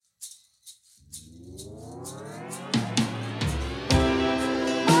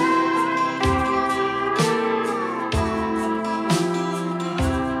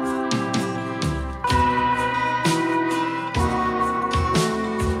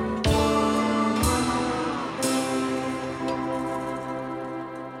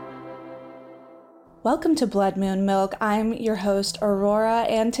Welcome to Blood Moon Milk. I'm your host, Aurora,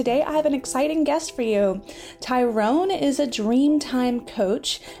 and today I have an exciting guest for you. Tyrone is a Dreamtime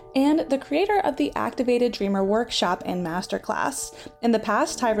coach and the creator of the Activated Dreamer Workshop and Masterclass. In the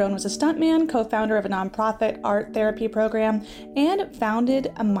past, Tyrone was a stuntman, co-founder of a nonprofit art therapy program, and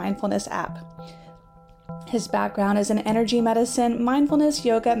founded a mindfulness app. His background is in energy medicine, mindfulness,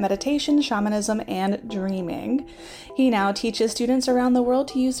 yoga, meditation, shamanism, and dreaming. He now teaches students around the world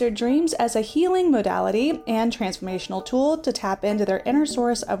to use their dreams as a healing modality and transformational tool to tap into their inner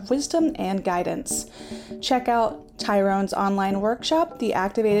source of wisdom and guidance. Check out Tyrone's online workshop, The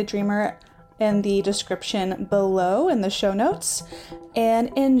Activated Dreamer, in the description below in the show notes, and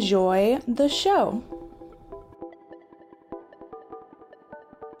enjoy the show.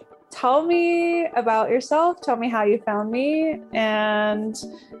 Tell me about yourself. Tell me how you found me, and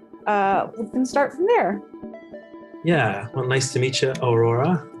we can start from there. Yeah, well, nice to meet you,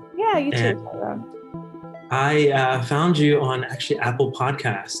 Aurora. Yeah, you too. I found you on actually Apple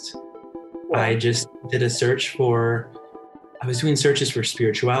Podcast. Yeah. I just did a search I was doing searches for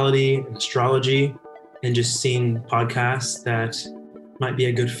spirituality and astrology and just seeing podcasts that might be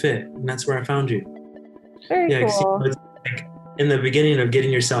a good fit. And that's where I found you. Very cool. In the beginning of getting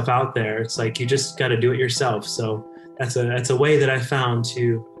yourself out there, it's like you just got to do it yourself. So that's a way that I found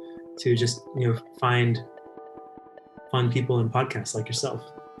to just find fun people in podcasts like yourself.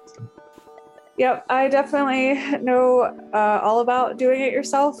 Yep, I definitely know all about doing it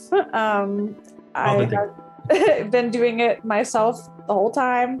yourself. I have been doing it myself the whole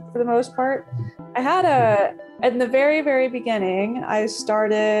time for the most part. In the very, very beginning, I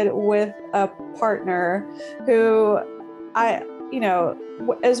started with a partner who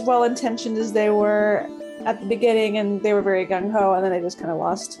as well-intentioned as they were at the beginning, and they were very gung-ho, and then they just kind of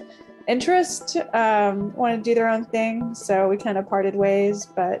lost interest, wanted to do their own thing. So we kind of parted ways,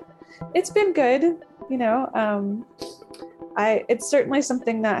 but it's been good. It's certainly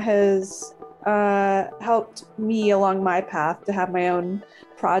something that has helped me along my path to have my own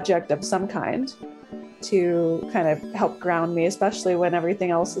project of some kind to kind of help ground me, especially when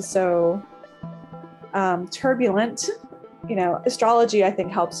everything else is so turbulent. Astrology, I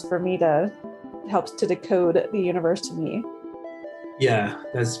think, helps to decode the universe to me. Yeah,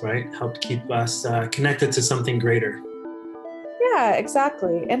 that's right. Helped keep us connected to something greater. Yeah,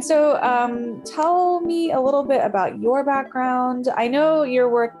 exactly. And so tell me a little bit about your background. I know your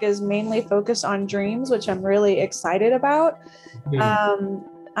work is mainly focused on dreams, which I'm really excited about. Mm-hmm.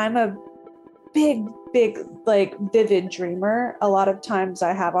 I'm a big, vivid dreamer. A lot of times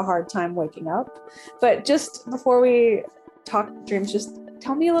I have a hard time waking up. But just before we talk dreams, just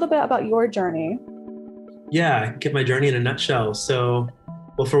tell me a little bit about your journey. Yeah, get my journey in a nutshell. So,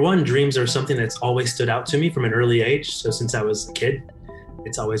 well, for one, dreams are something that's always stood out to me from an early age. So since I was a kid,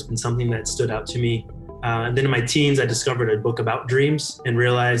 it's always been something that stood out to me. And then in my teens, I discovered a book about dreams and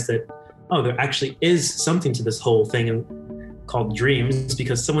realized that, there actually is something to this whole thing called dreams,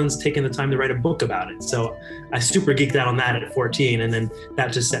 because someone's taken the time to write a book about it. So I super geeked out on that at 14. And then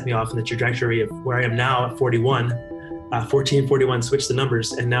that just set me off in the trajectory of where I am now at 41. 14, 41, switch the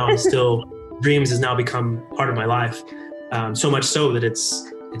numbers. And now I'm still, dreams has now become part of my life. So much so that it's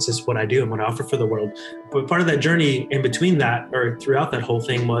just what I do and what I offer for the world. But part of that journey in between that, or throughout that whole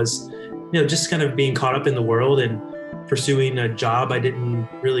thing, was, just kind of being caught up in the world and pursuing a job I didn't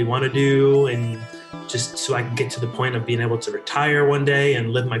really want to do. And just so I could get to the point of being able to retire one day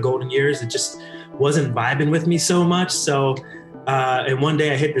and live my golden years. It just wasn't vibing with me so much. So, and one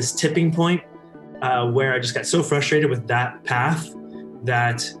day I hit this tipping point where I just got so frustrated with that path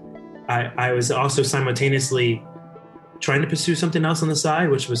that I was also simultaneously trying to pursue something else on the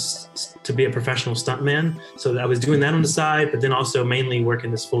side, which was to be a professional stuntman. So I was doing that on the side, but then also mainly working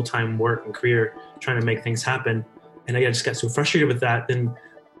this full-time work and career, trying to make things happen. And I just got so frustrated with that. Then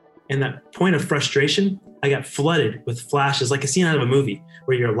in that point of frustration, I got flooded with flashes, like a scene out of a movie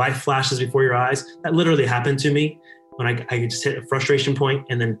where your life flashes before your eyes. That literally happened to me when I just hit a frustration point,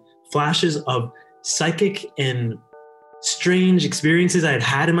 and then flashes of psychic and strange experiences I had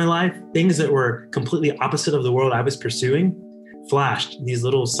had in my life, things that were completely opposite of the world I was pursuing, flashed. These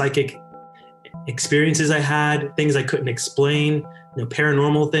little psychic experiences I had, things I couldn't explain,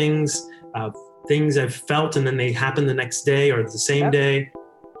 paranormal things, things I've felt and then they happened the next day or the same day.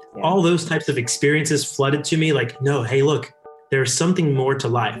 Yeah. All those types of experiences flooded to me like, no, hey, look, there's something more to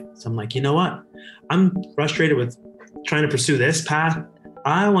life. So I'm like, you know what? I'm frustrated with trying to pursue this path.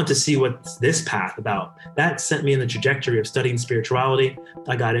 I want to see what's this path about. That sent me in the trajectory of studying spirituality.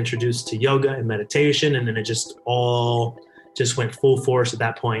 I got introduced to yoga and meditation, and then it just all went full force at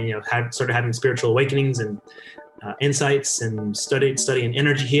that point. Started having spiritual awakenings and insights and studying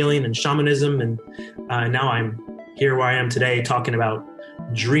energy healing and shamanism. And now I'm here where I am today talking about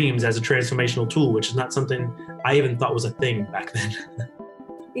dreams as a transformational tool, which is not something I even thought was a thing back then.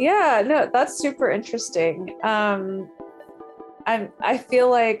 Yeah, no, that's super interesting. I feel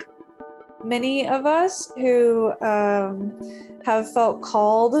like many of us who have felt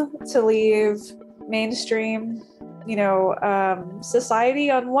called to leave mainstream,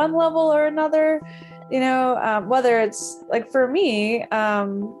 society on one level or another, whether it's like for me,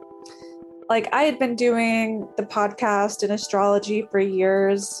 like I had been doing the podcast and astrology for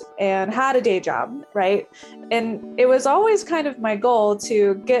years and had a day job, right? And it was always kind of my goal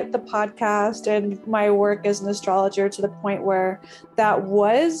to get the podcast and my work as an astrologer to the point where that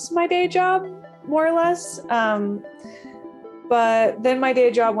was my day job, more or less. But then my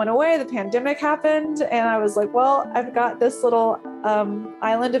day job went away, the pandemic happened, and I was like, well, I've got this little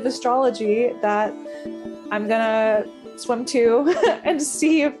island of astrology that I'm gonna swim to and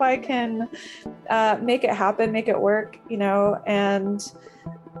see if I can make it happen, make it work, and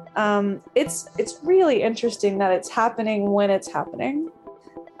it's really interesting that it's happening when it's happening.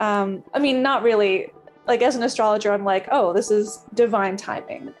 I mean, not really, like as an astrologer, I'm like, oh, this is divine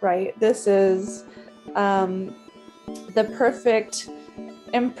timing, right? This is the perfect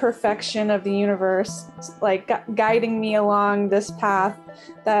imperfection of the universe, like guiding me along this path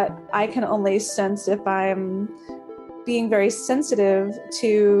that I can only sense if I'm being very sensitive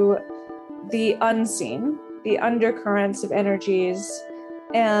to the unseen, the undercurrents of energies.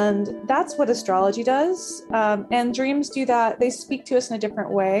 And that's what astrology does. And dreams do that. They speak to us in a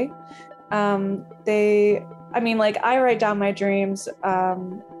different way. I write down my dreams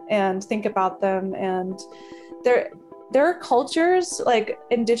and think about them. And there are cultures, like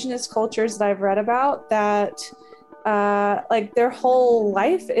indigenous cultures that I've read about that like their whole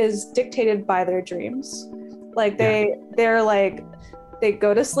life is dictated by their dreams. Like they're like, they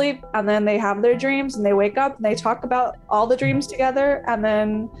go to sleep and then they have their dreams and they wake up and they talk about all the dreams together. And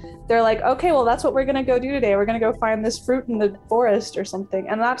then they're like, okay, well, that's what we're going to go do today. We're going to go find this fruit in the forest or something.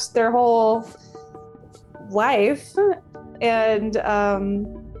 And that's their whole life. And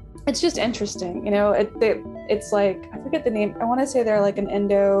it's just interesting. It's like, I forget the name. I want to say they're like an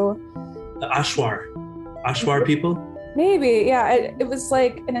The Ashwar people. Maybe, yeah. It was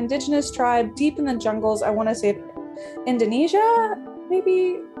like an indigenous tribe deep in the jungles. I want to say Indonesia,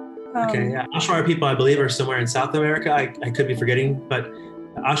 maybe. Okay, yeah. Ashwar people, I believe, are somewhere in South America. I could be forgetting, but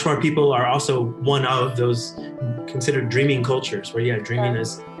Ashwar people are also one of those considered dreaming cultures where, dreaming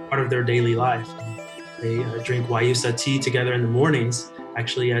is part of their daily life. They drink Wayusa tea together in the mornings,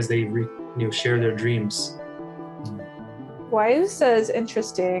 actually, as they share their dreams. Wayusa is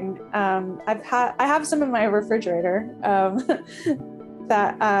interesting. I have some in my refrigerator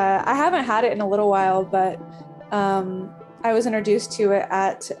that I haven't had it in a little while, but I was introduced to it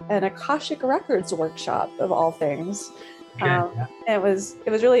at an Akashic Records workshop of all things. It was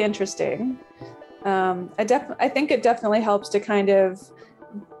really interesting. I think it definitely helps to kind of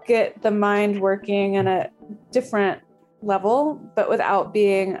get the mind working in a different level, but without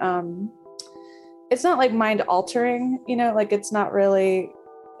being it's not like mind altering, like it's not really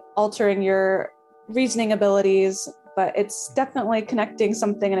altering your reasoning abilities, but it's definitely connecting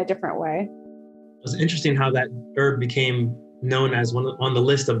something in a different way. It was interesting how that herb became known as on the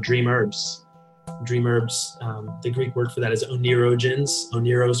list of dream herbs. Dream herbs, the Greek word for that is onirogens,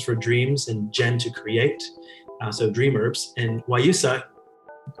 oniros for dreams and gen to create. So dream herbs. And Wayusa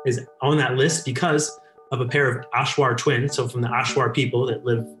is on that list because of a pair of Ashwar twins. So from the Ashwar people that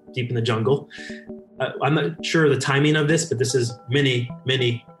live deep in the jungle. I'm not sure the timing of this, but this is many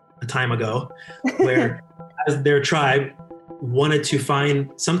a time ago, where as their tribe wanted to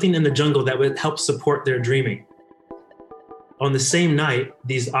find something in the jungle that would help support their dreaming. On the same night,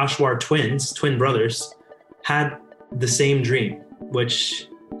 these Ashwar twin brothers, had the same dream, which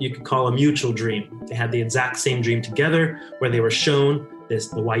you could call a mutual dream. They had the exact same dream together, where they were shown the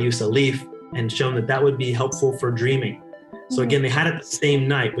Wayusa leaf and shown that would be helpful for dreaming. So again, they had it the same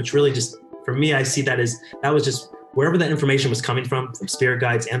night, which really just, for me, I see that was just wherever that information was coming from spirit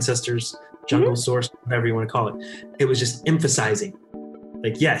guides, ancestors, jungle source, whatever you want to call it. It was just emphasizing,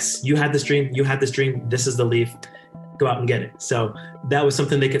 like, yes, you had this dream, this is the leaf, go out and get it. So that was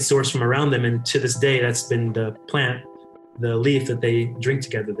something they could source from around them. And to this day, that's been the plant, the leaf that they drink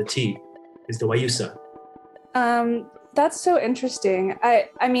together, the tea, is the Wayusa. That's so interesting.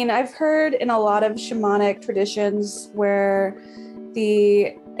 I mean, I've heard in a lot of shamanic traditions where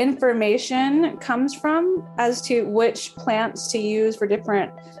the information comes from as to which plants to use for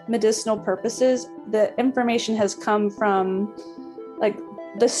different medicinal purposes. The information has come from like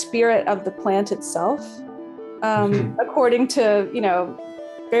the spirit of the plant itself. According to,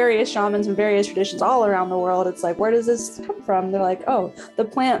 various shamans and various traditions all around the world, it's like, where does this come from? They're like, oh, the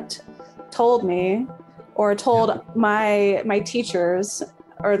plant told me, or told my teachers,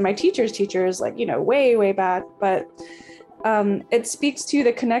 or my teacher's teachers, like, way, way back. But it speaks to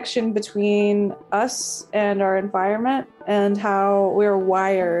the connection between us and our environment, and how we're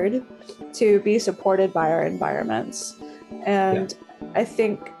wired to be supported by our environments. And I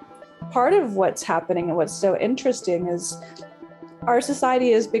think part of what's happening and what's so interesting is our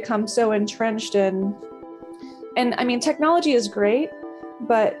society has become so entrenched in, and I mean, technology is great,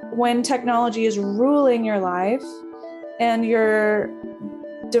 but when technology is ruling your life and you're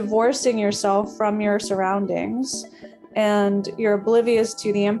divorcing yourself from your surroundings and you're oblivious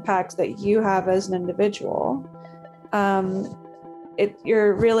to the impact that you have as an individual,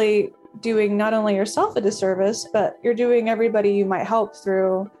 you're really doing not only yourself a disservice, but you're doing everybody you might help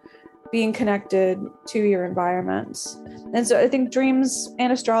through being connected to your environments. And so I think dreams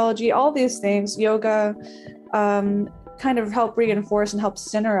and astrology, all these things, yoga, kind of help reinforce and help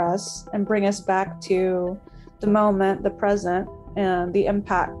center us and bring us back to the moment, the present, and the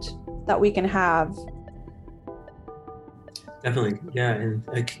impact that we can have. Definitely, yeah, and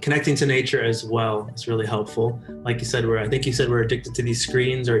connecting to nature as well is really helpful. Like you said, I think you said we're addicted to these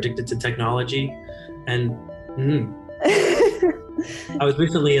screens or addicted to technology, and I was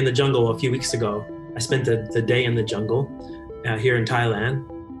recently in the jungle a few weeks ago. I spent the day in the jungle here in Thailand,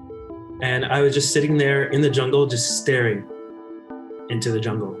 and I was just sitting there in the jungle, just staring into the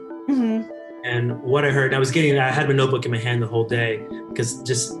jungle. Mm-hmm. And what I heard, I had my notebook in my hand the whole day because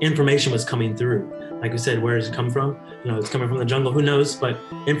just information was coming through. Like we said, where does it come from? It's coming from the jungle, who knows? But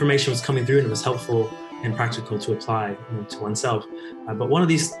information was coming through, and it was helpful and practical to apply to oneself. But one of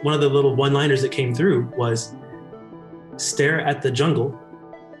the little one-liners that came through was, stare at the jungle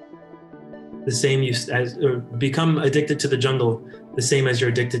the same or become addicted to the jungle the same as you're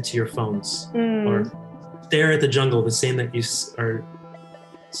addicted to your phones. Or stare at the jungle the same that you're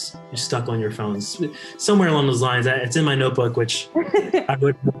stuck on your phones. Somewhere along those lines. It's in my notebook, which I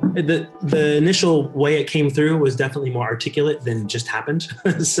would. The initial way it came through was definitely more articulate than just happened.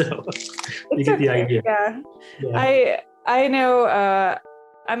 So you get the idea. Yeah. I know.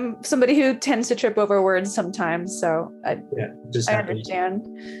 I'm somebody who tends to trip over words sometimes, so I understand.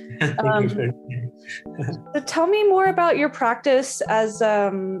 So tell me more about your practice as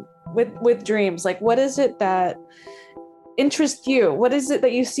with dreams. Like, what is it that interests you? What is it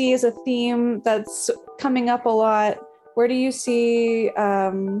that you see as a theme that's coming up a lot? Where do you see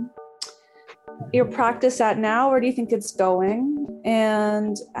your practice at now? Where do you think it's going?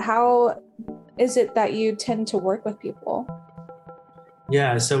 And how is it that you tend to work with people?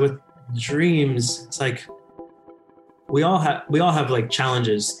 Yeah, so with dreams, it's like we all have like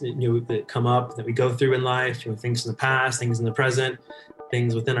challenges that come up that we go through in life. Things in the past, things in the present,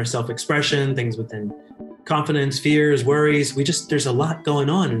 things within our self-expression, things within confidence, fears, worries. There's a lot going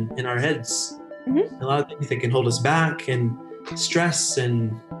on in our heads. Mm-hmm. A lot of things that can hold us back, and stress,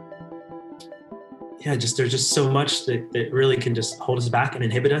 and there's just so much that really can just hold us back and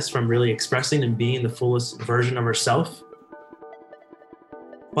inhibit us from really expressing and being the fullest version of ourselves.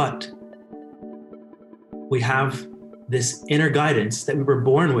 But we have this inner guidance that we were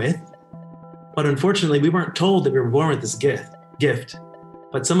born with, but unfortunately we weren't told that we were born with this gift.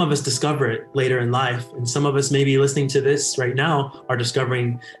 But some of us discover it later in life, and some of us maybe listening to this right now are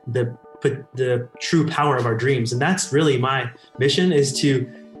discovering the true power of our dreams. And that's really my mission, is to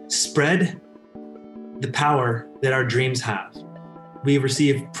spread the power that our dreams have. We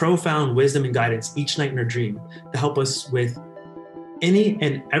receive profound wisdom and guidance each night in our dream to help us with any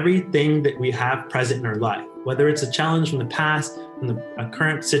and everything that we have present in our life, whether it's a challenge from the past, from a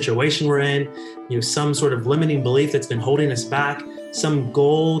current situation we're in, some sort of limiting belief that's been holding us back, some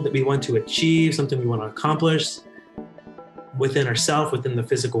goal that we want to achieve, something we want to accomplish within ourselves, within the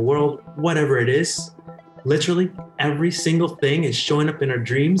physical world, whatever it is. Literally every single thing is showing up in our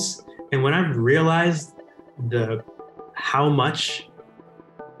dreams. And when I've realized how much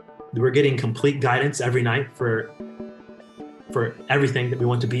we're getting complete guidance every night for everything that we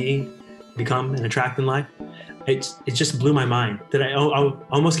want to become, and attract in life, it just blew my mind. That I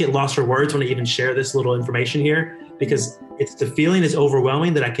almost get lost for words when I even share this little information here, because the feeling is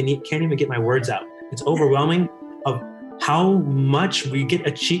overwhelming that I can't even get my words out. It's overwhelming of how much we get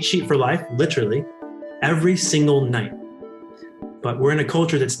a cheat sheet for life, literally, every single night. But we're in a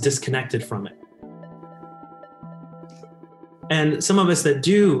culture that's disconnected from it. And some of us that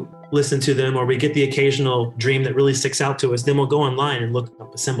do listen to them, or we get the occasional dream that really sticks out to us, then we'll go online and look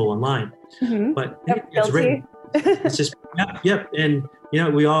up a symbol online. Mm-hmm. But it's written. It's just, yep. And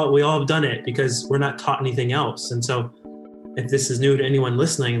we all have done it because we're not taught anything else. And so if this is new to anyone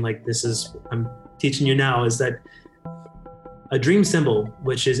listening, like I'm teaching you now, is that a dream symbol,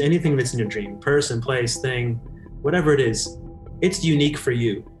 which is anything that's in your dream, person, place, thing, whatever it is, it's unique for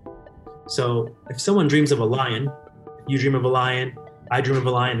you. So if someone dreams of a lion, you dream of a lion, I dream of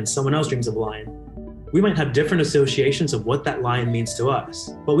a lion, and someone else dreams of a lion, we might have different associations of what that lion means to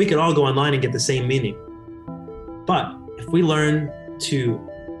us, but we could all go online and get the same meaning. But if we learn to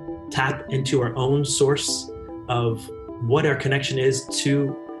tap into our own source of what our connection is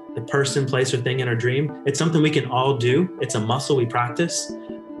to the person, place, or thing in our dream, it's something we can all do. It's a muscle we practice.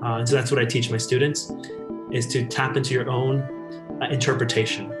 And so that's what I teach my students, is to tap into your own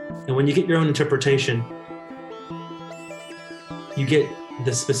interpretation. And when you get your own interpretation, you get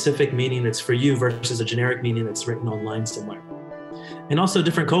the specific meaning that's for you versus a generic meaning that's written online somewhere. And also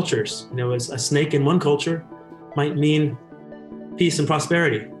different cultures. As a snake in one culture might mean peace and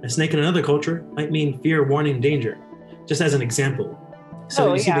prosperity. A snake in another culture might mean fear, warning, danger, just as an example.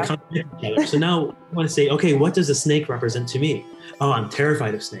 So see the contradiction each other. So now I want to say, okay, what does a snake represent to me? Oh, I'm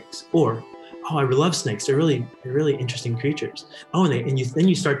terrified of snakes. Or, oh, I love snakes. They're really interesting creatures. Oh, then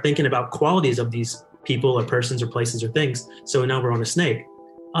you start thinking about qualities of these people or persons or places or things. So now we're on a snake.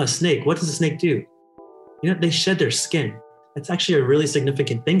 Oh, a snake. What does a snake do? They shed their skin. That's actually a really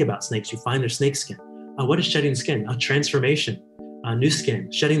significant thing about snakes. You find their snake skin. What is shedding skin? Transformation, new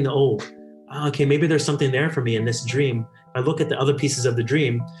skin, shedding the old. Okay, maybe there's something there for me in this dream. If I look at the other pieces of the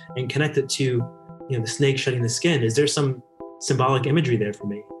dream and connect it to, the snake shedding the skin, is there some symbolic imagery there for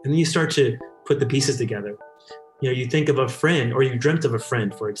me? And then you start to put the pieces together. You think of a friend, or you dreamt of a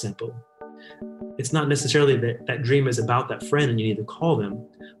friend, for example. It's not necessarily that dream is about that friend and you need to call them,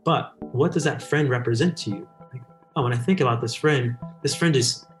 but what does that friend represent to you? When I think about this friend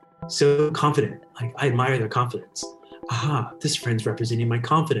is so confident. I admire their confidence. This friend's representing my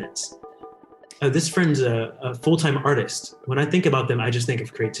confidence. This friend's a full-time artist. When I think about them, I just think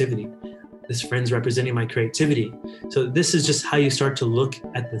of creativity. This friend's representing my creativity. So this is just how you start to look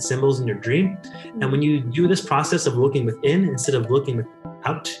at the symbols in your dream. And when you do this process of looking within instead of looking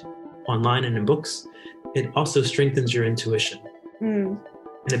out online and in books, it also strengthens your intuition. And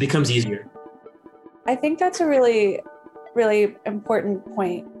it becomes easier. I think that's a really, really important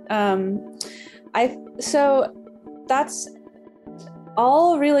point. So that's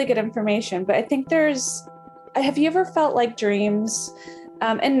all really good information, but I think have you ever felt like dreams,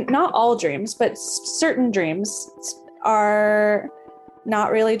 and not all dreams, but certain dreams are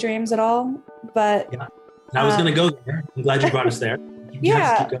not really dreams at all, but yeah. I was going to go there. I'm glad you brought us there.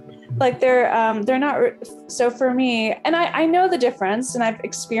 Like they're not. So for me, and I know the difference, and I've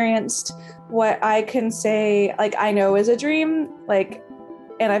experienced what I can say, like I know is a dream,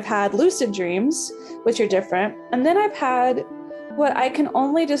 and I've had lucid dreams, which are different. And then I've had what I can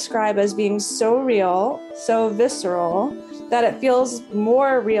only describe as being so real, so visceral, that it feels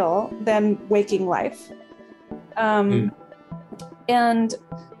more real than waking life. And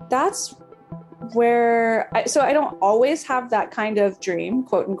that's where so I don't always have that kind of dream,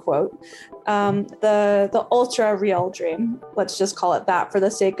 quote unquote, the ultra real dream. Let's just call it that for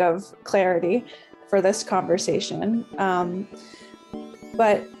the sake of clarity for this conversation.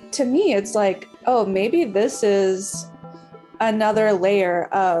 But to me, it's like, oh, maybe this is another layer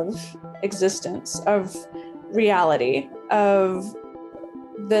of existence, of reality, of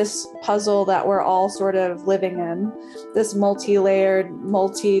this puzzle that we're all sort of living in, this multi-layered,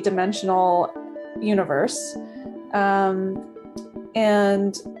 multi-dimensional universe.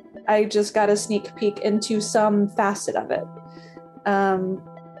 And I just got a sneak peek into some facet of it.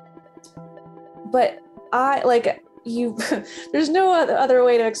 But there's no other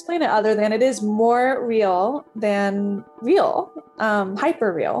way to explain it other than it is more real than real,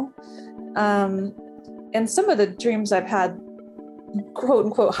 hyper real. And some of the dreams I've had, quote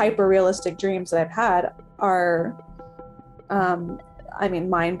unquote, hyper realistic dreams that I've had are,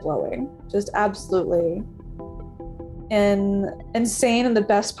 mind blowing, just absolutely insane in the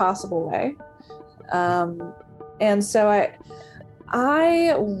best possible way. And so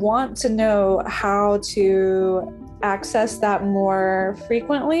I want to know how to access that more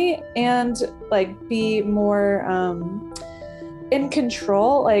frequently and be more in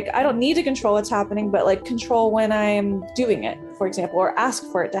control. I don't need to control what's happening, but control when I'm doing it, for example, or ask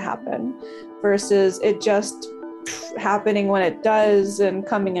for it to happen versus it just happening when it does and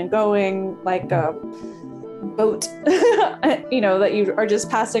coming and going like a boat, that you are just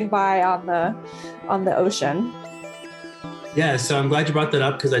passing by on the ocean. Yeah, so I'm glad you brought that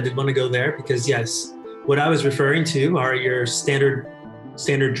up because I did want to go there because yes, what I was referring to are your standard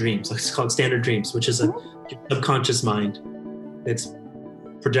dreams. It's called standard dreams, which is your subconscious mind. It's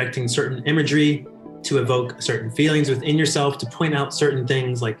projecting certain imagery to evoke certain feelings within yourself, to point out certain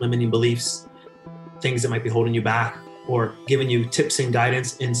things like limiting beliefs, things that might be holding you back, or giving you tips and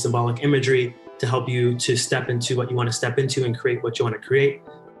guidance in symbolic imagery to help you to step into what you want to step into and create what you want to create.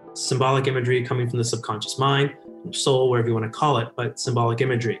 Symbolic imagery coming from the subconscious mind, soul, wherever you want to call it, but symbolic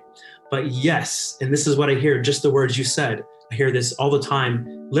imagery. But yes, and this is what I hear, just the words you said. I hear this all the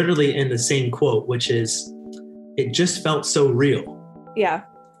time, literally in the same quote, which is, it just felt so real. Yeah.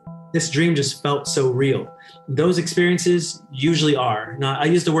 This dream just felt so real. Those experiences usually are. Now, I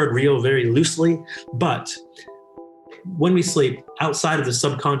use the word real very loosely, but when we sleep, outside of the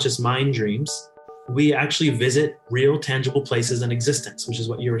subconscious mind dreams, we actually visit real, tangible places in existence, which is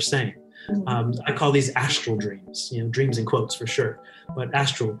what you were saying. I call these astral dreams, dreams in quotes for sure, but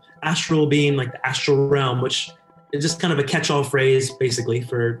astral being like the astral realm, which is just kind of a catch-all phrase basically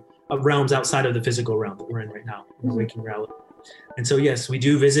for realms outside of the physical realm that we're in right now, in waking reality. And so, yes, we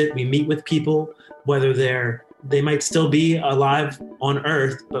do visit, we meet with people, whether they might still be alive on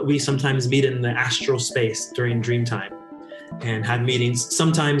Earth, but we sometimes meet in the astral space during dream time and have meetings.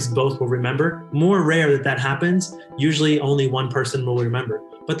 Sometimes both will remember. More rare that happens. Usually only one person will remember.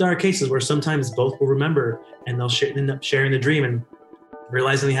 But there are cases where sometimes both will remember and they'll end up sharing the dream and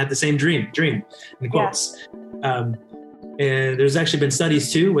realizing they had the same dream in quotes. Yeah. And there's actually been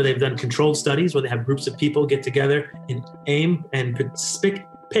studies too, where they've done controlled studies where they have groups of people get together and aim and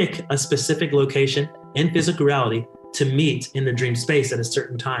pick a specific location in physical reality to meet in the dream space at a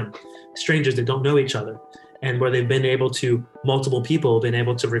certain time. Strangers that don't know each other. And where they've been able to, multiple people have been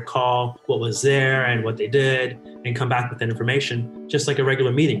able to recall what was there and what they did and come back with that information, just like a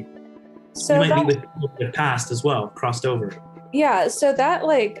regular meeting. So you might meet with people in the past as well, crossed over. Yeah, so that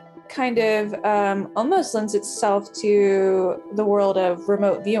kind of almost lends itself to the world of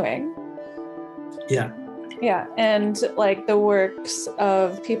remote viewing. Yeah. Yeah, and the works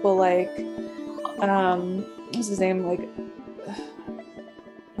of people what's his name?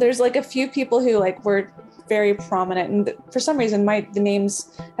 There's a few people who were very prominent, and for some reason the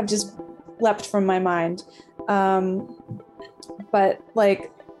names have just leapt from my mind. But I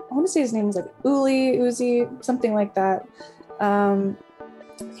want to say his name was Uzi, something like that. I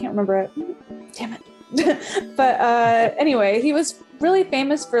can't remember it. Damn it. But anyway, he was really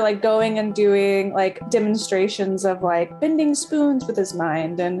famous for going and doing demonstrations of bending spoons with his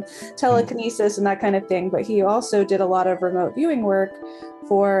mind and telekinesis and that kind of thing. But he also did a lot of remote viewing work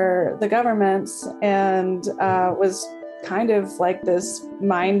for the governments and was kind of this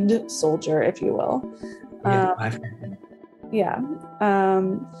mind soldier, if you will.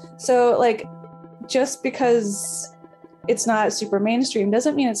 So just because it's not super mainstream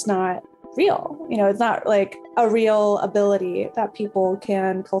doesn't mean it's not real. It's not a real ability that people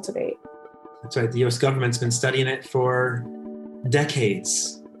can cultivate. That's right. The US government's been studying it for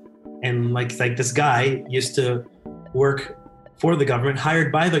decades. And this guy used to work for the government,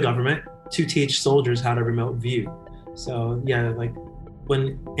 hired by the government to teach soldiers how to remote view. So yeah,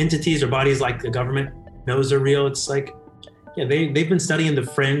 when entities or bodies like the government knows they're real, it's they've been studying the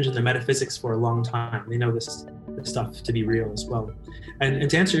fringe and the metaphysics for a long time. They know this stuff to be real as well. And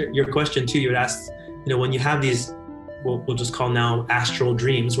to answer your question too, you had asked, when you have these, we'll just call now astral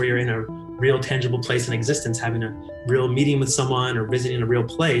dreams, where you're in a real tangible place in existence, having a real meeting with someone or visiting a real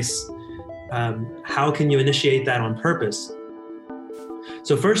place, how can you initiate that on purpose?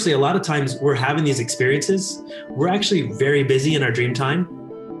 So firstly, a lot of times we're having these experiences. We're actually very busy in our dream time.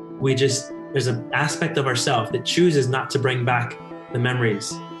 There's an aspect of ourselves that chooses not to bring back the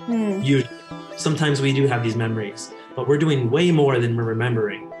memories. Usually, sometimes we do have these memories, but we're doing way more than we're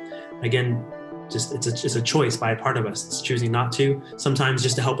remembering. Again, it's a choice by a part of us. It's choosing not to. Sometimes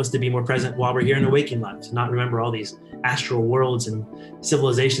just to help us to be more present while we're here in the waking life, to not remember all these astral worlds and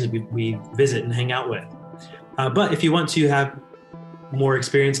civilizations we visit and hang out with. But if you want to have more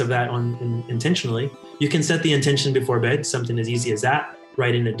experience of that intentionally, you can set the intention before bed, something as easy as that,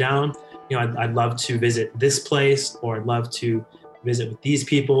 writing it down. I'd love to visit this place, or I'd love to visit with these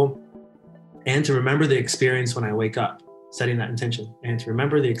people, and to remember the experience when I wake up, setting that intention, and to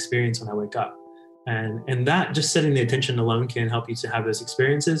remember the experience when I wake up. And that, just setting the intention alone, can help you to have those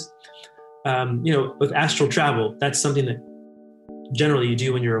experiences. With astral travel, that's something that generally you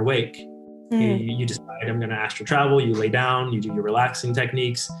do when you're awake. You decide, I'm going to astral travel, you lay down, you do your relaxing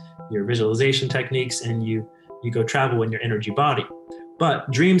techniques, your visualization techniques, and you go travel in your energy body.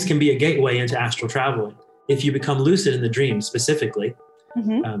 But dreams can be a gateway into astral traveling if you become lucid in the dream specifically.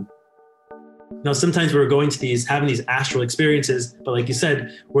 Now, sometimes we're going to having these astral experiences, but like you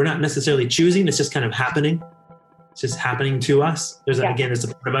said, we're not necessarily choosing. It's just kind of happening. It's just happening to us. There's a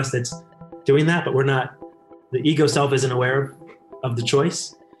part of us that's doing that, but we're not, the ego self isn't aware of the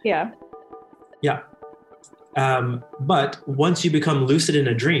choice. Yeah. Yeah. But once you become lucid in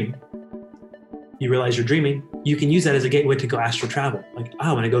a dream, you realize you're dreaming, you can use that as a gateway to go astral travel. Like,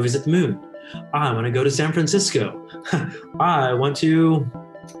 I want to go visit the moon. I want to go to San Francisco. I want to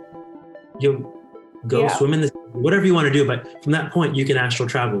go swim in the, whatever you want to do. But from that point, you can astral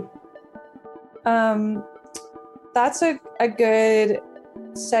travel. That's a good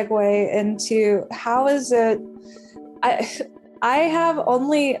segue into how is it, I have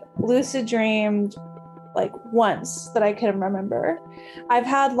only lucid dreamed like once that I can remember. I've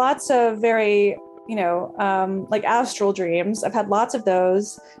had lots of very, like astral dreams. I've had lots of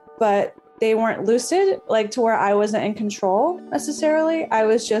those, but they weren't lucid, like to where I wasn't in control necessarily. I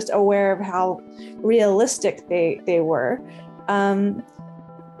was just aware of how realistic they were.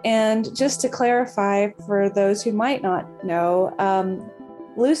 And just to clarify for those who might not know,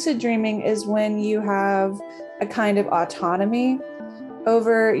 lucid dreaming is when you have a kind of autonomy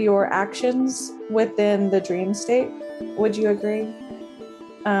over your actions within the dream state. Would you agree?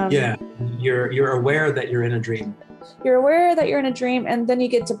 Yeah, you're aware that you're in a dream. You're aware that you're in a dream, and then you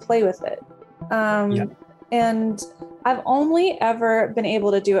get to play with it. And I've only ever been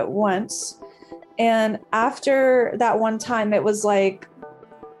able to do it once. And after that one time, it was like,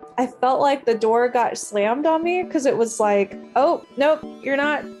 I felt like the door got slammed on me, because it was like, oh, nope, you're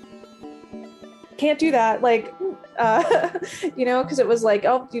not, can't do that. Like, because it was like,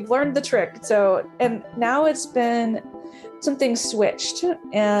 oh, you've learned the trick. So, and now it's been something switched.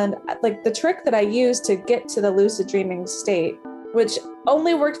 And like the trick that I used to get to the lucid dreaming state, which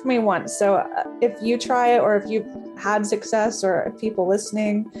only worked for me once. So if you try it, or if you've had success, or if people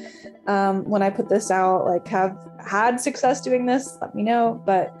listening, when I put this out, like have had success doing this, let me know,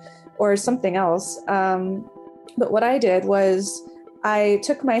 or something else. But what I did was I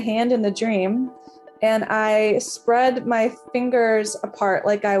took my hand in the dream and I spread my fingers apart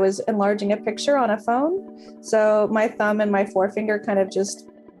like I was enlarging a picture on a phone. So my thumb and my forefinger kind of just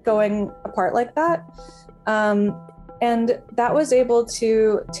going apart like that. And that was able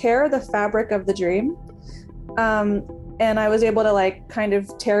to tear the fabric of the dream. And I was able to like kind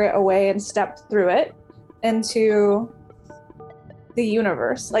of tear it away and step through it into the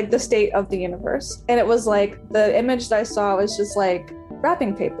universe, like the state of the universe. And it was like, the image that I saw was just like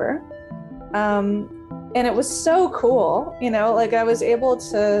wrapping paper. And it was so cool, like I was able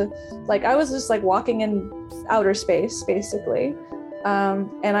to, like, I was just like walking in outer space basically.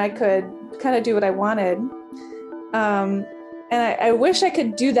 And I could kind of do what I wanted. And I wish I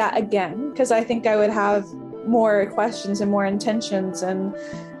could do that again, because I think I would have more questions and more intentions and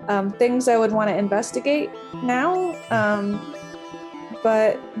things I would want to investigate now.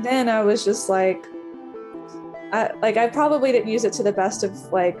 But then I was just like, I probably didn't use it to the best of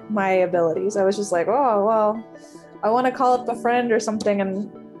like my abilities. I was just like, oh, well, I want to call up a friend or something,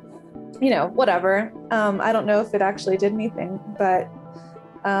 and whatever. I don't know if it actually did anything, but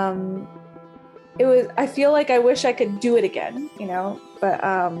I feel like I wish I could do it again, but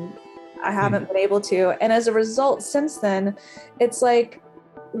I haven't been able to. And as a result, since then, it's like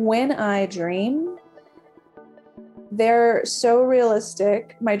when I dream, they're so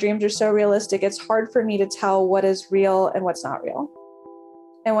realistic. My dreams are so realistic. It's hard for me to tell what is real and what's not real.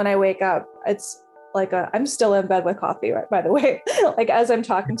 And when I wake up, it's like I'm still in bed with coffee, right, by the way, like as I'm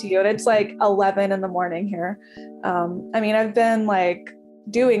talking to you, and it's like 11 in the morning here. I've been like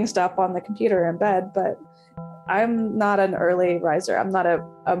doing stuff on the computer in bed, but I'm not an early riser. I'm not a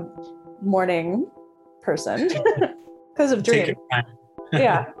morning person because of dreams.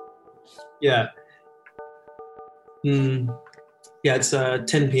 Yeah. Yeah. Yeah, it's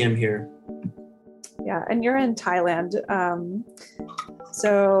 10 p.m. here. Yeah, and you're in Thailand.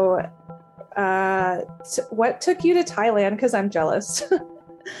 So what took you to Thailand? Because I'm jealous.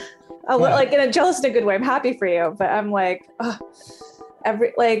 Like jealous in a good way. I'm happy for you, but I'm like,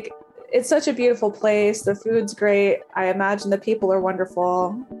 it's such a beautiful place. The food's great. I imagine the people are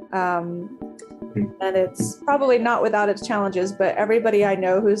wonderful. And it's probably not without its challenges, but everybody I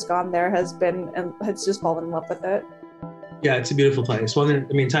know who's gone there has just fallen in love with it. Yeah, it's a beautiful place. Well,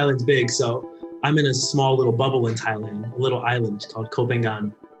 Thailand's big, so I'm in a small little bubble in Thailand, a little island called Koh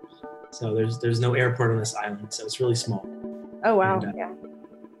Phangan. So there's no airport on this island, so it's really small. Oh, wow. And, yeah.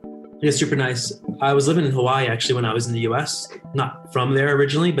 It's super nice. I was living in Hawaii actually when I was in the US, not from there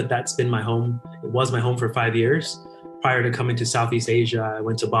originally, but that's been my home. It was my home for 5 years. Prior to coming to Southeast Asia, I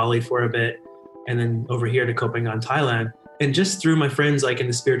went to Bali for a bit, and then over here to Koh Phangan, Thailand. And just through my friends, like in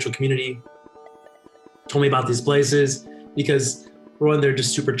the spiritual community, told me about these places because, for one, they're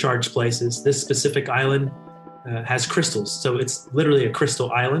just supercharged places. This specific island has crystals. So it's literally a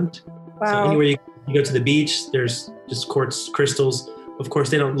crystal island. Wow. So anywhere you You go to the beach, there's just quartz crystals. Of course,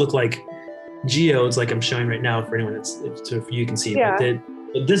 they don't look like geodes like I'm showing right now for anyone so you can see. Yeah.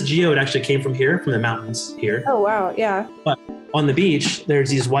 But this geode actually came from here, from the mountains here. Oh, wow. Yeah. But on the beach, there's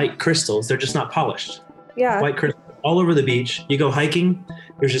these white crystals. They're just not polished. Yeah. White crystals all over the beach. You go hiking,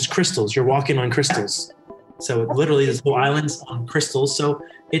 there's just crystals. You're walking on crystals. So literally this whole island's on crystals. So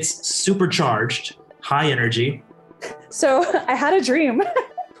it's supercharged, high energy. So I had a dream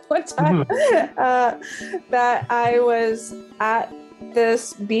one time that I was at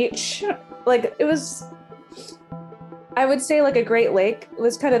this beach. Like it was, I would say like a Great Lake. It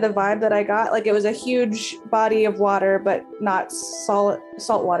was kind of the vibe that I got. Like it was a huge body of water, but not salt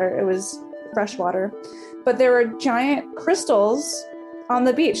water. It was fresh water. But there were giant crystals on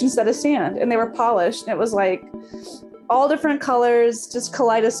the beach instead of sand, and they were polished. And it was like all different colors, just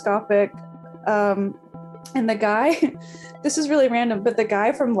kaleidoscopic. And the guy, this is really random, but the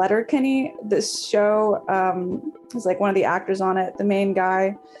guy from Letterkenny, this show, was like one of the actors on it, the main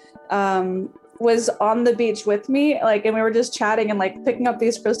guy, was on the beach with me, like, and we were just chatting and like picking up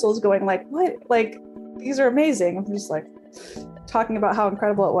these crystals going like, what? Like, these are amazing. I'm just like talking about how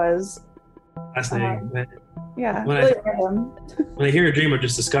incredible it was. Fascinating. Yeah, When really random. When I hear a dream of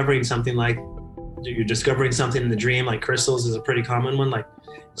just discovering something, like you're discovering something in the dream, like crystals is a pretty common one. Like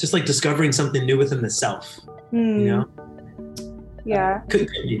it's just like discovering something new within the self, you know? Yeah. Could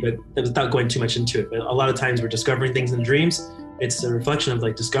be, but without going too much into it. But a lot of times we're discovering things in dreams. It's a reflection of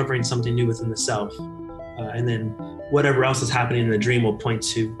like discovering something new within the self. And then whatever else is happening in the dream will point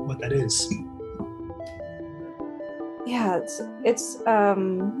to what that is. Yeah, it's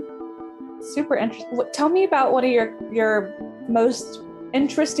super interesting. Tell me about one of your most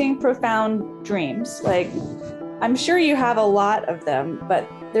interesting, profound dreams. Like, I'm sure you have a lot of them, but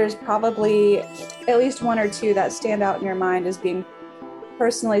there's probably at least one or two that stand out in your mind as being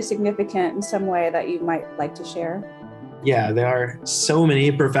personally significant in some way that you might like to share. Yeah, there are so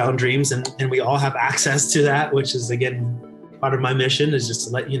many profound dreams, and we all have access to that, which is, again, part of my mission is just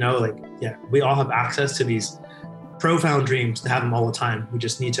to let you know, like, yeah, we all have access to these profound dreams, to have them all the time. We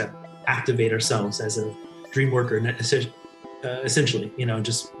just need to activate ourselves as a dream worker, essentially, you know,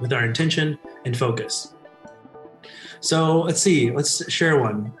 just with our intention and focus. So let's share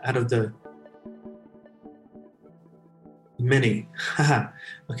one out of the many.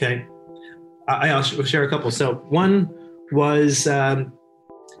 Okay, I'll share a couple. So one was I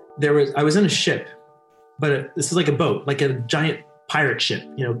was in a ship, but this is like a boat, like a giant pirate ship,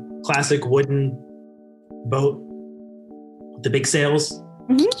 you know, classic wooden boat with the big sails.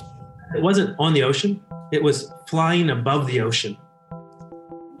 Mm-hmm. It wasn't on the ocean. It was flying above the ocean.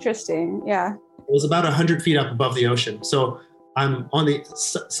 Interesting. Yeah. It was about 100 feet up above the ocean. So I'm on the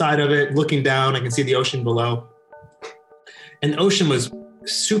side of it, looking down. I can see the ocean below. And the ocean was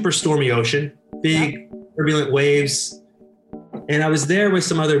super stormy ocean, big turbulent waves. And I was there with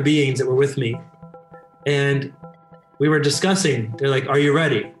some other beings that were with me. And we were discussing, they're like, are you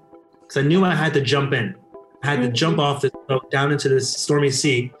ready? Because I knew I had to jump in. I had to jump off this boat down into this stormy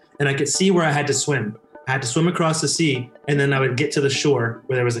sea, and I could see where I had to swim. I had to swim across the sea, and then I would get to the shore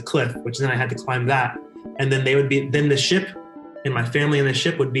where there was a cliff, which then I had to climb that. And then then the ship and my family in the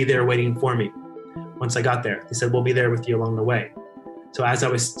ship would be there waiting for me. Once I got there, they said, we'll be there with you along the way. So I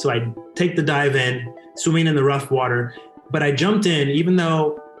take the dive in, swimming in the rough water, but I jumped in, even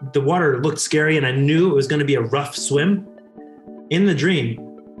though the water looked scary and I knew it was going to be a rough swim. In the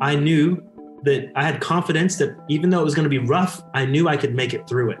dream, I knew that I had confidence that even though it was going to be rough, I knew I could make it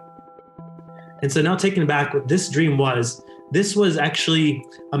through it. And so now taking back what this dream was, this was actually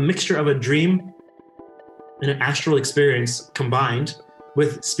a mixture of a dream and an astral experience combined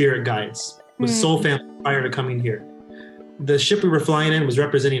with spirit guides, with soul family prior to coming here. The ship we were flying in was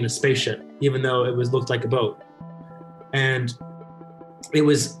representing a spaceship, even though it looked like a boat. And it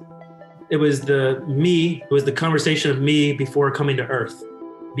was the conversation of me before coming to Earth,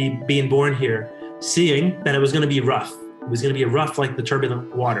 being born here, seeing that it was going to be rough. It was going to be rough like the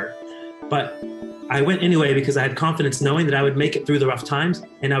turbulent water. But I went anyway because I had confidence knowing that I would make it through the rough times,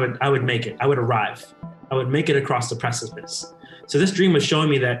 and I would make it. I would arrive. I would make it across the precipice. So this dream was showing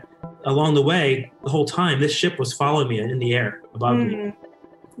me that along the way, the whole time, this ship was following me in the air above me.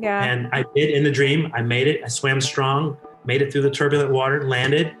 Yeah. And I did in the dream. I made it. I swam strong, made it through the turbulent water,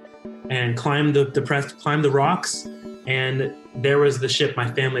 landed, and climbed the rocks. And there was the ship, my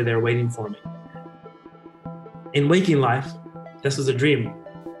family there waiting for me. In waking life, this was a dream.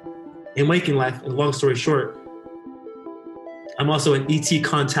 In waking life, and long story short, I'm also an ET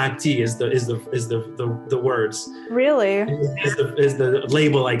contactee is the words. Really? Is the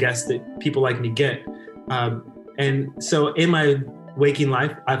label, I guess, that people like me get. And so in my waking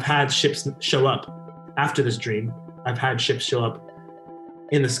life, I've had ships show up after this dream, I've had ships show up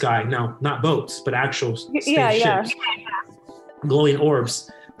in the sky. Now, not boats, but actual space ships, glowing orbs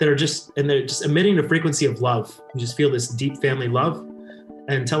that are they're just emitting the frequency of love. You just feel this deep family love.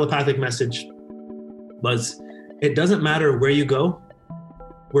 And telepathic message was, it doesn't matter where you go,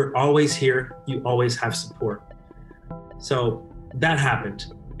 we're always here, you always have support. So that happened.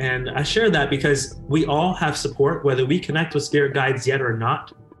 And I share that because we all have support, whether we connect with spirit guides yet or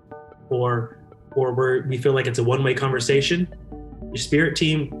not, or we feel like it's a one-way conversation. Your spirit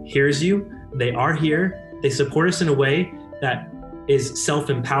team hears you, they are here, they support us in a way that is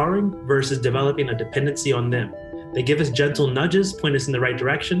self-empowering versus developing a dependency on them. They give us gentle nudges, point us in the right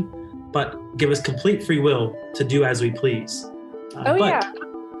direction, but give us complete free will to do as we please.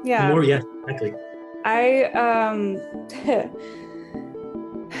 Yeah. Yes, exactly.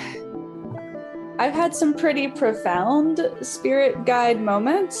 I've had some pretty profound spirit guide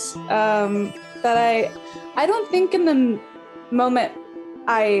moments that I don't think in the moment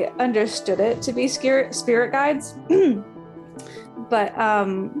I understood it to be spirit guides. But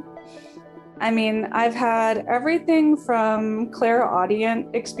I mean, I've had everything from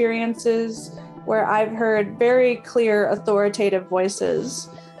clairaudient experiences where I've heard very clear authoritative voices.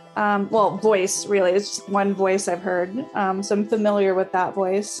 Voice really, it's just one voice I've heard. So I'm familiar with that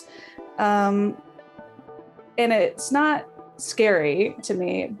voice. And it's not scary to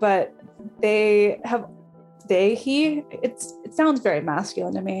me, but it sounds very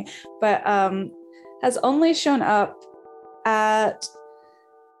masculine to me, but has only shown up at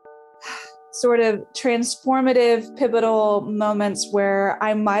sort of transformative, pivotal moments where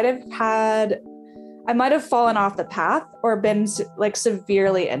I might have fallen off the path or been like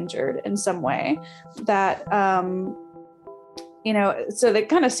severely injured in some way that, so they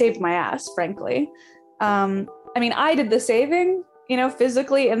kind of saved my ass, frankly. I mean, I did the saving,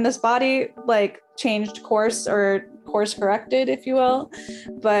 physically in this body, like changed course or course corrected, if you will.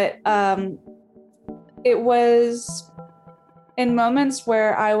 But it was in moments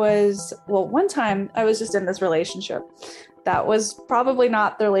where one time I was just in this relationship that was probably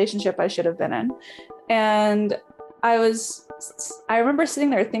not the relationship I should have been in. And I remember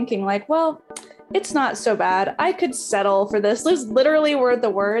sitting there thinking like, well, it's not so bad. I could settle for this. Those literally were the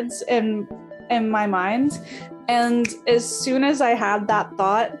words in my mind. And as soon as I had that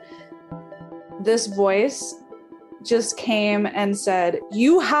thought, this voice just came and said,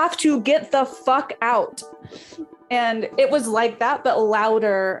 you have to get the fuck out. And it was like that, but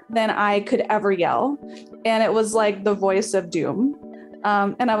louder than I could ever yell. And it was like the voice of doom.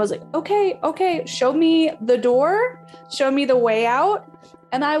 And I was like, okay, show me the door, show me the way out,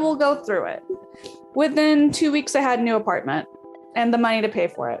 and I will go through it. Within 2 weeks, I had a new apartment and the money to pay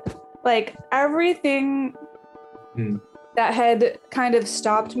for it. Like everything that had kind of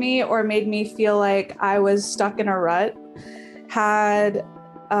stopped me or made me feel like I was stuck in a rut had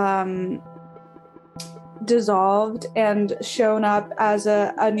dissolved and shown up as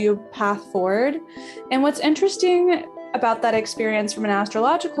a new path forward. And what's interesting about that experience from an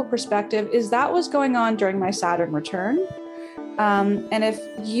astrological perspective is that was going on during my Saturn return. And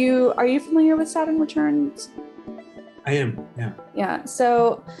are you familiar with Saturn returns? I am, yeah. Yeah.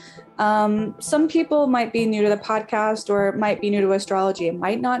 So some people might be new to the podcast or might be new to astrology and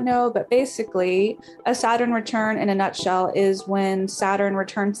might not know, but basically a Saturn return in a nutshell is when Saturn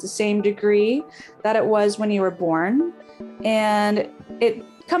returns the same degree that it was when you were born. And it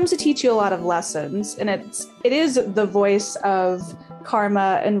comes to teach you a lot of lessons. And it is the voice of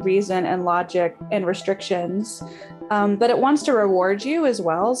karma and reason and logic and restrictions. But it wants to reward you as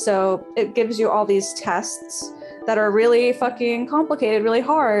well. So it gives you all these tests that are really fucking complicated, really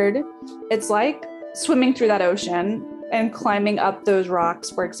hard. It's like swimming through that ocean and climbing up those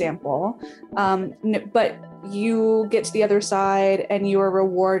rocks, for example. But you get to the other side and you are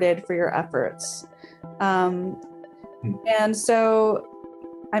rewarded for your efforts. And so,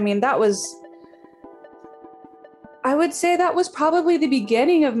 I mean, I would say that was probably the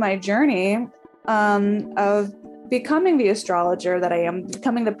beginning of my journey of becoming the astrologer that I am,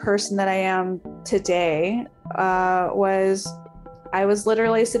 becoming the person that I am today. I was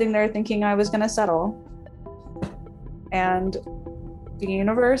literally sitting there thinking I was going to settle, and the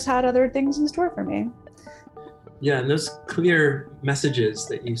universe had other things in store for me. Yeah, and those clear messages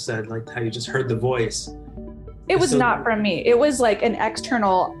that you said, like how you just heard the voice. It was not from me. It was like an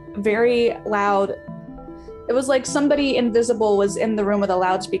external, very loud. It was like somebody invisible was in the room with a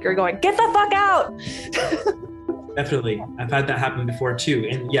loudspeaker going, "Get the fuck out!" Definitely, I've had that happen before too,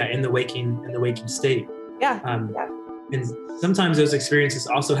 and in the waking state. Yeah. And sometimes those experiences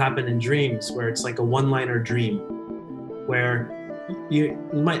also happen in dreams, where it's like a one-liner dream, where you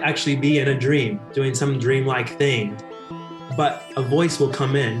might actually be in a dream, doing some dreamlike thing, but a voice will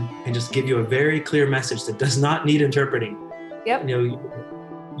come in and just give you a very clear message that does not need interpreting. Yep.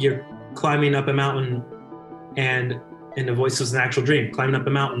 You're climbing up a mountain, and the voice was an actual dream, climbing up a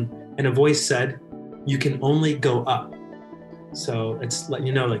mountain, and a voice said, you can only go up. So it's letting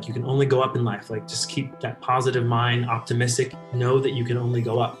you know, like, you can only go up in life. Like, just keep that positive mind, optimistic, know that you can only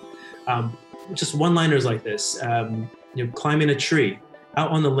go up. Just one-liners like this, climbing a tree,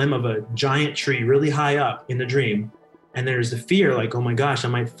 out on the limb of a giant tree, really high up in the dream, and there's a fear like, oh my gosh, I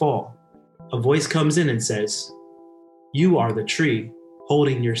might fall. A voice comes in and says, you are the tree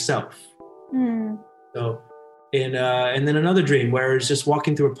holding yourself. So, and then another dream where it's just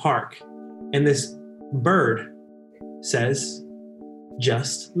walking through a park, and this bird says,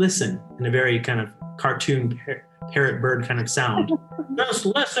 just listen, in a very kind of cartoon parrot bird kind of sound. Just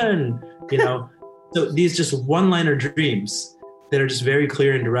listen, So these just one-liner dreams that are just very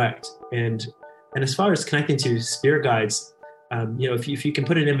clear and direct. And as far as connecting to spirit guides, if you can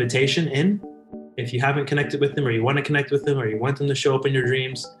put an invitation in, if you haven't connected with them, or you want to connect with them, or you want them to show up in your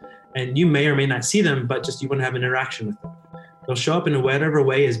dreams, and you may or may not see them, but just you want to have an interaction with them. They'll show up in whatever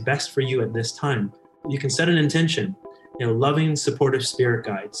way is best for you at this time. You can set an intention, loving, supportive spirit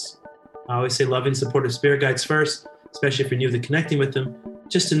guides. I always say loving, supportive spirit guides first, especially if you're new to connecting with them,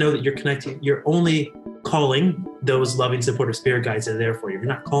 just to know that you're connecting, you're only calling those loving, supportive spirit guides that are there for you. You're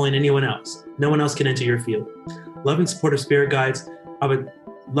not calling anyone else. No one else can enter your field. Loving, supportive spirit guides, I would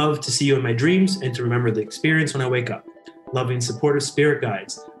love to see you in my dreams and to remember the experience when I wake up. Loving, supportive spirit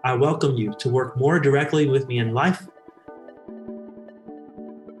guides, I welcome you to work more directly with me in life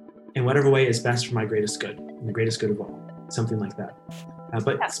in whatever way is best for my greatest good, and the greatest good of all, something like that.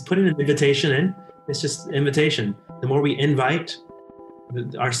 But putting an invitation in, it's just invitation. The more we invite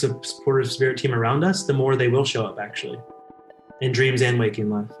our supportive spirit team around us, the more they will show up, actually, in dreams and waking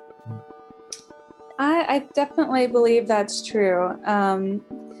life. I definitely believe that's true.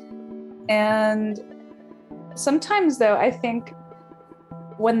 And sometimes, though, I think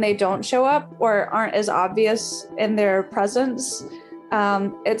when they don't show up or aren't as obvious in their presence,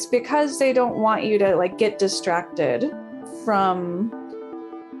 it's because they don't want you to get distracted from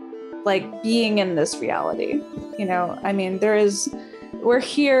being in this reality. We're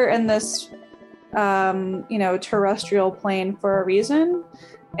here in this terrestrial plane for a reason,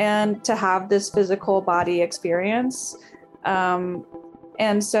 and to have this physical body experience.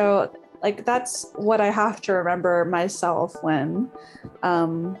 And so that's what I have to remember myself when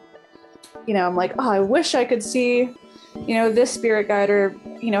I'm like, oh, I wish I could see this spirit guide, or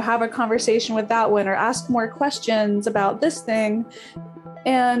have a conversation with that one, or ask more questions about this thing.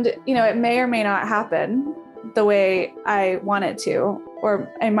 And it may or may not happen the way I want it to,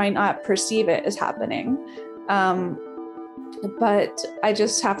 or I might not perceive it as happening. But I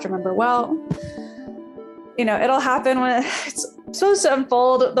just have to remember, it'll happen when it's supposed to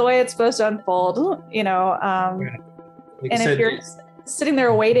unfold the way it's supposed to unfold, and if you're sitting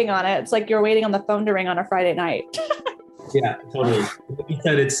there waiting on it, it's like you're waiting on the phone to ring on a Friday night. Yeah, totally. You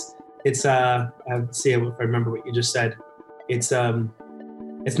said it's I see if I remember what you just said. It's not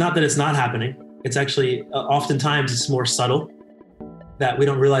that it's not happening. It's actually oftentimes it's more subtle that we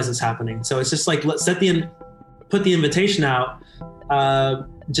don't realize it's happening. So it's just let's put the invitation out,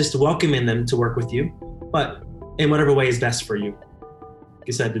 just welcoming them to work with you, but in whatever way is best for you. Like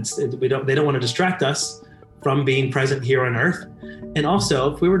you said, they don't want to distract us from being present here on Earth. And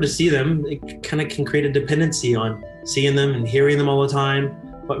also, if we were to see them, it kind of can create a dependency on seeing them and hearing them all the time.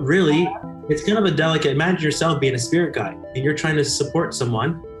 But really, it's kind of a delicate, imagine yourself being a spirit guide and you're trying to support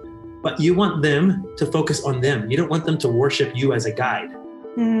someone, but you want them to focus on them. You don't want them to worship you as a guide.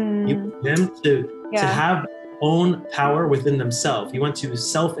 You want them to have own power within themselves. You want to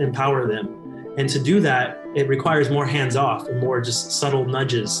self-empower them. And to do that, it requires more hands-off and more just subtle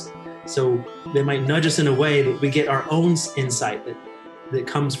nudges. So they might nudge us in a way that we get our own insight that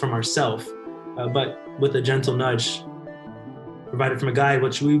comes from ourself, but with a gentle nudge provided from a guide,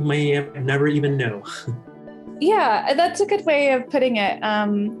 which we may have never even know. Yeah, that's a good way of putting it.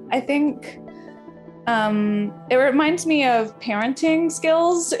 I think it reminds me of parenting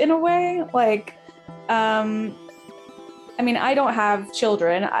skills in a way. I don't have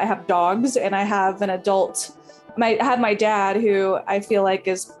children. I have dogs, and I have an adult. I have my dad, who I feel like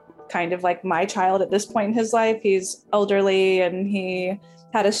is kind of like my child at this point in his life. He's elderly and he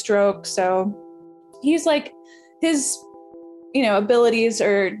had a stroke. So he's his, abilities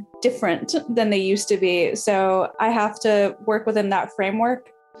are different than they used to be. So I have to work within that framework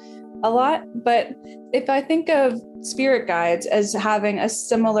a lot. But if I think of spirit guides as having a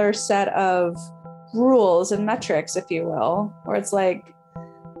similar set of rules and metrics, if you will, where it's like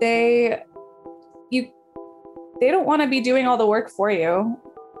they don't want to be doing all the work for you.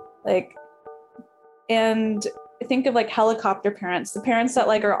 Like, and think of like helicopter parents, the parents that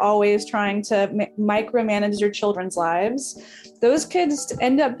like are always trying to micromanage their children's lives. Those kids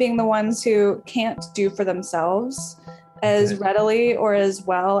end up being the ones who can't do for themselves as readily or as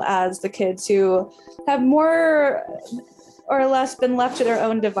well as the kids who have more or less been left to their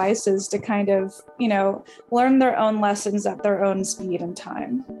own devices to kind of, learn their own lessons at their own speed and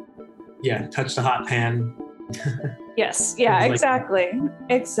time. Yeah, touch the hot pan. Yes. Yeah, exactly.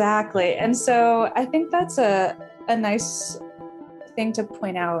 And so I think that's a nice thing to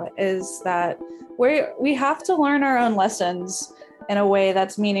point out, is that we have to learn our own lessons in a way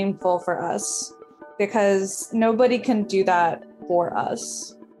that's meaningful for us, because nobody can do that for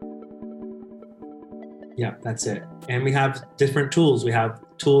us. Yeah, that's it. And we have different tools. We have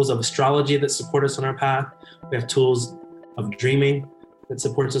tools of astrology that support us on our path. We have tools of dreaming that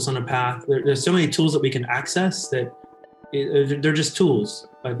supports us on a path. There's so many tools that we can access that they're just tools,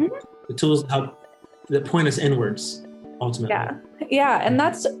 but the tools that point us inwards ultimately. Yeah. And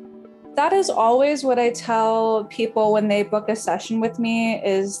that is always what I tell people when they book a session with me,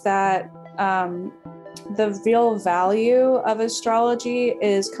 is that the real value of astrology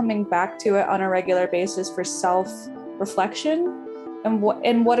is coming back to it on a regular basis for self-reflection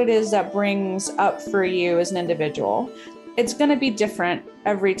and what it is that brings up for you as an individual. It's going to be different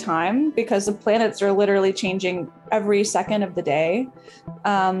every time, because the planets are literally changing every second of the day.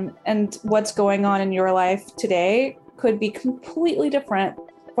 And what's going on in your life today could be completely different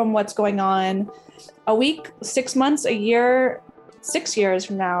from what's going on a week, 6 months, a year, 6 years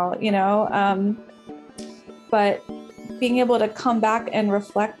from now, but being able to come back and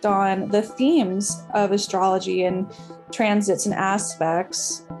reflect on the themes of astrology and transits and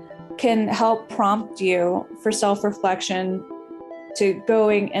aspects can help prompt you for self-reflection to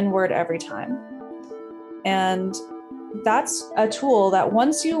going inward every time. And that's a tool that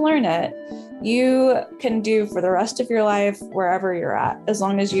once you learn it, you can do for the rest of your life wherever you're at, as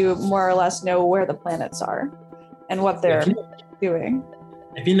long as you more or less know where the planets are and what they're doing.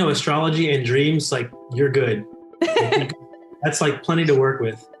 If you know astrology and dreams, like, you're good. That's like plenty to work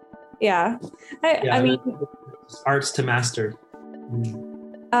with. Yeah. I mean, arts to master.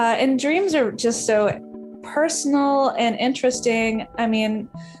 And dreams are just so personal and interesting. I mean,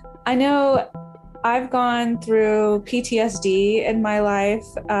 I know I've gone through PTSD in my life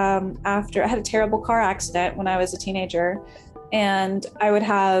after I had a terrible car accident when I was a teenager, and I would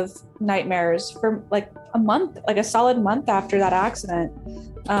have nightmares for like a month, like a solid month after that accident.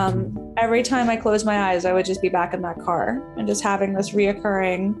 Every time I closed my eyes, I would just be back in that car and just having this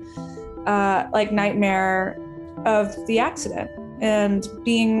reoccurring like nightmare of the accident and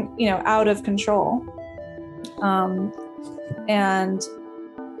being, out of control. And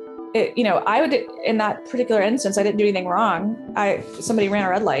it, I would, in that particular instance, I didn't do anything wrong. Somebody ran a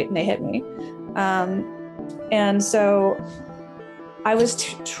red light and they hit me. And so I was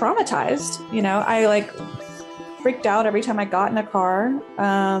traumatized, I like freaked out every time I got in a car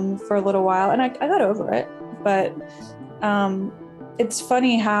for a little while, and I got over it. But it's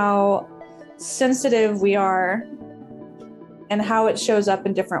funny how sensitive we are and how it shows up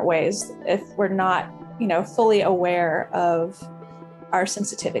in different ways if we're not, fully aware of our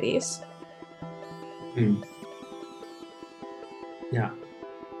sensitivities. Yeah.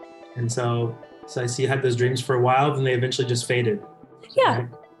 And so I see you had those dreams for a while, then they eventually just faded. Yeah. Right?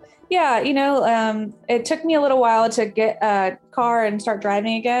 Yeah. It took me a little while to get a car and start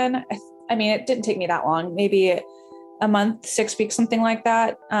driving again. I mean, it didn't take me that long, maybe a month, 6 weeks, something like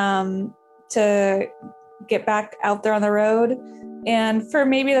that, to get back out there on the road. And for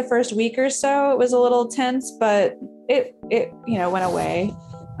maybe the first week or so, it was a little tense, but it went away.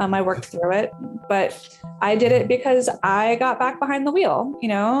 I worked through it, but I did it because I got back behind the wheel.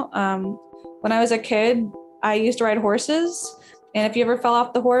 When I was a kid, I used to ride horses. And if you ever fell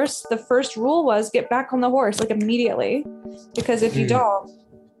off the horse, the first rule was get back on the horse, like immediately, because if you don't,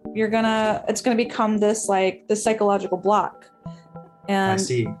 it's gonna become this psychological block, and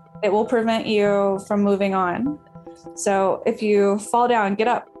it will prevent you from moving on. So if you fall down, get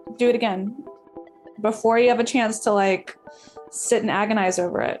up, do it again before you have a chance to sit and agonize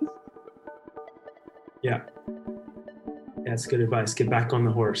over it. Yeah. That's good advice. Get back on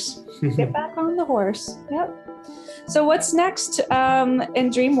the horse. Get back on the horse. Yep. So what's next in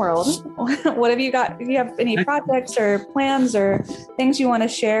Dream World? What have you got? Do you have any projects or plans or things you want to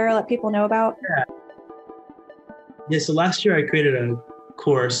share, let people know about? Yeah, so last year I created a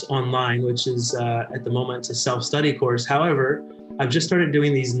course online, which is at the moment a self-study course. However, I've just started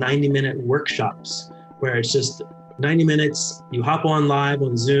doing these 90-minute workshops where it's just 90 minutes. You hop on live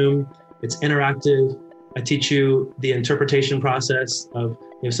on Zoom. It's interactive. I teach you the interpretation process of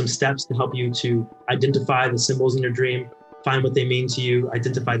some steps to help you to identify the symbols in your dream, find what they mean to you,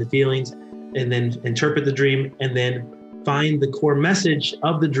 identify the feelings, and then interpret the dream, and then find the core message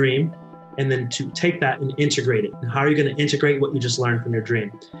of the dream, and then to take that and integrate it. And how are you going to integrate what you just learned from your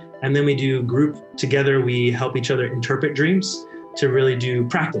dream? And then we do group together. We help each other interpret dreams to really do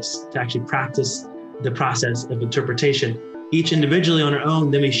practice, to actually practice the process of interpretation, each individually on our own.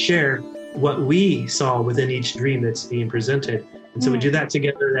 Then we share what we saw within each dream that's being presented. And so we do that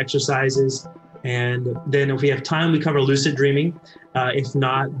together, exercises. And then if we have time, we cover lucid dreaming. If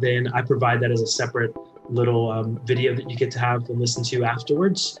not, then I provide that as a separate little video that you get to have and listen to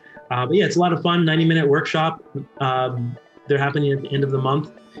afterwards. But yeah, it's a lot of fun, 90-minute workshop. They're happening at the end of the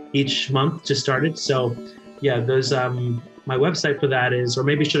month. Each month just started. So yeah, there's my website for that is, or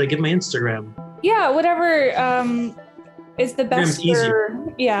maybe should I give my Instagram? Yeah, whatever is the best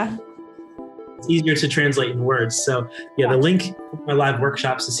for, yeah. It's easier to translate in words. So yeah, the link to my live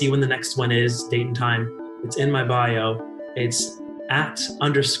workshops to see when the next one is, date and time, it's in my bio. It's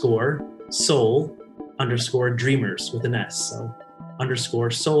 @_soul_dreamers with an S. So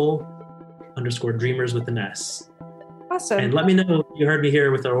 _soul_dreamers with an S. Awesome. And let me know if you heard me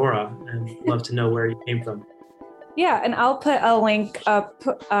here with Aurora, and love to know where you came from. Yeah, and I'll put a link up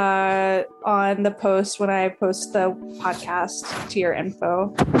on the post when I post the podcast to your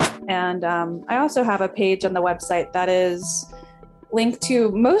info. And I also have a page on the website that is linked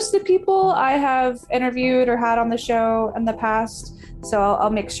to most of the people I have interviewed or had on the show in the past. So I'll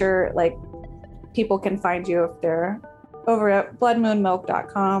make sure like people can find you if they're over at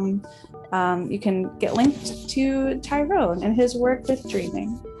bloodmoonmilk.com. You can get linked to Tyrone and his work with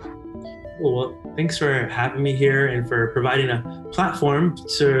dreaming. Well, thanks for having me here and for providing a platform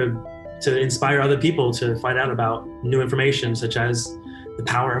to inspire other people to find out about new information, such as the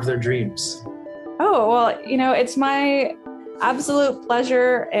power of their dreams. Oh, well, it's my absolute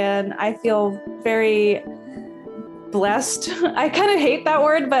pleasure, and I feel very blessed. I kind of hate that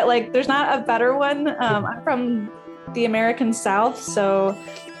word, but like, there's not a better one. I'm from the American South, so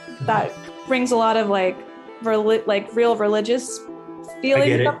that brings a lot of real religious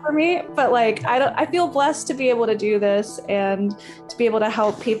feelings up for me, but like I feel blessed to be able to do this and to be able to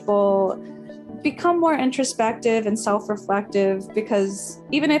help people become more introspective and self-reflective, because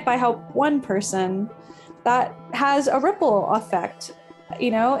even if I help one person, that has a ripple effect,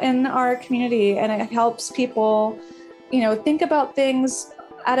 in our community, and it helps people, think about things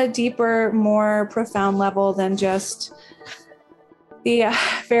at a deeper, more profound level than just the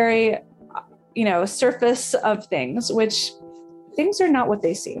very, surface of things, which things are not what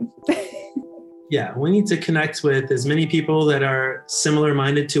they seem. Yeah, we need to connect with as many people that are similar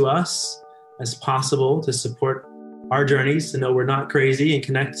minded to us as possible to support our journeys, to know we're not crazy, and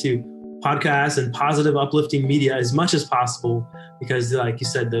connect to podcasts and positive, uplifting media as much as possible, because like you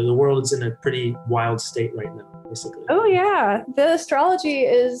said, the world is in a pretty wild state right now, basically. Oh yeah, the astrology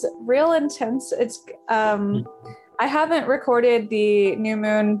is real intense. It's I haven't recorded the New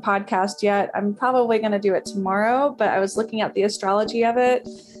Moon podcast yet. I'm probably going to do it tomorrow, but I was looking at the astrology of it.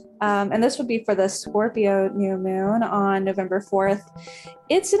 And this would be for the Scorpio new moon on November 4th.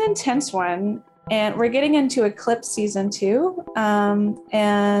 It's an intense one, and we're getting into eclipse season too.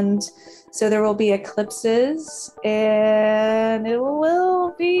 And so there will be eclipses, and it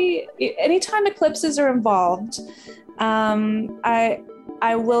will be, anytime eclipses are involved,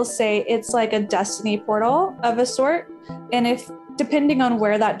 I will say it's like a destiny portal of a sort. And if, depending on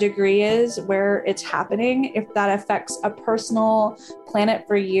where that degree is, where it's happening, if that affects a personal planet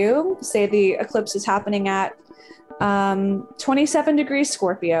for you, say the eclipse is happening at 27 degrees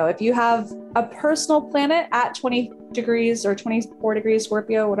Scorpio. If you have a personal planet at 20 degrees or 24 degrees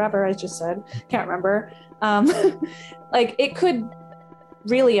Scorpio, whatever I just said, can't remember. Like it could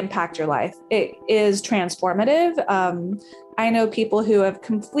really impact your life. It is transformative. I know people who have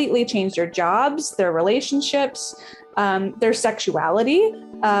completely changed their jobs, their relationships, their sexuality,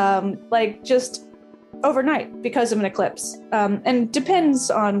 like just overnight because of an eclipse. And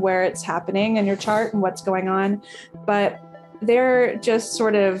depends on where it's happening in your chart and what's going on. But they're just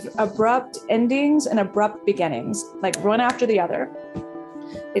sort of abrupt endings and abrupt beginnings, like one after the other.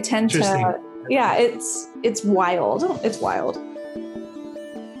 They tend to, yeah, it's wild. It's wild.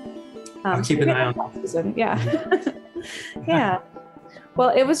 I'll keep an eye on season. Yeah. Yeah. Well,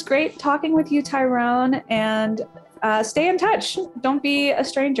 it was great talking with you, Tyrone, and stay in touch. Don't be a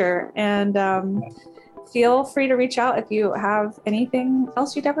stranger, and feel free to reach out if you have anything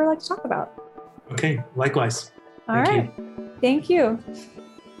else you'd ever like to talk about. Okay. Likewise. All Thank right. you. Thank you.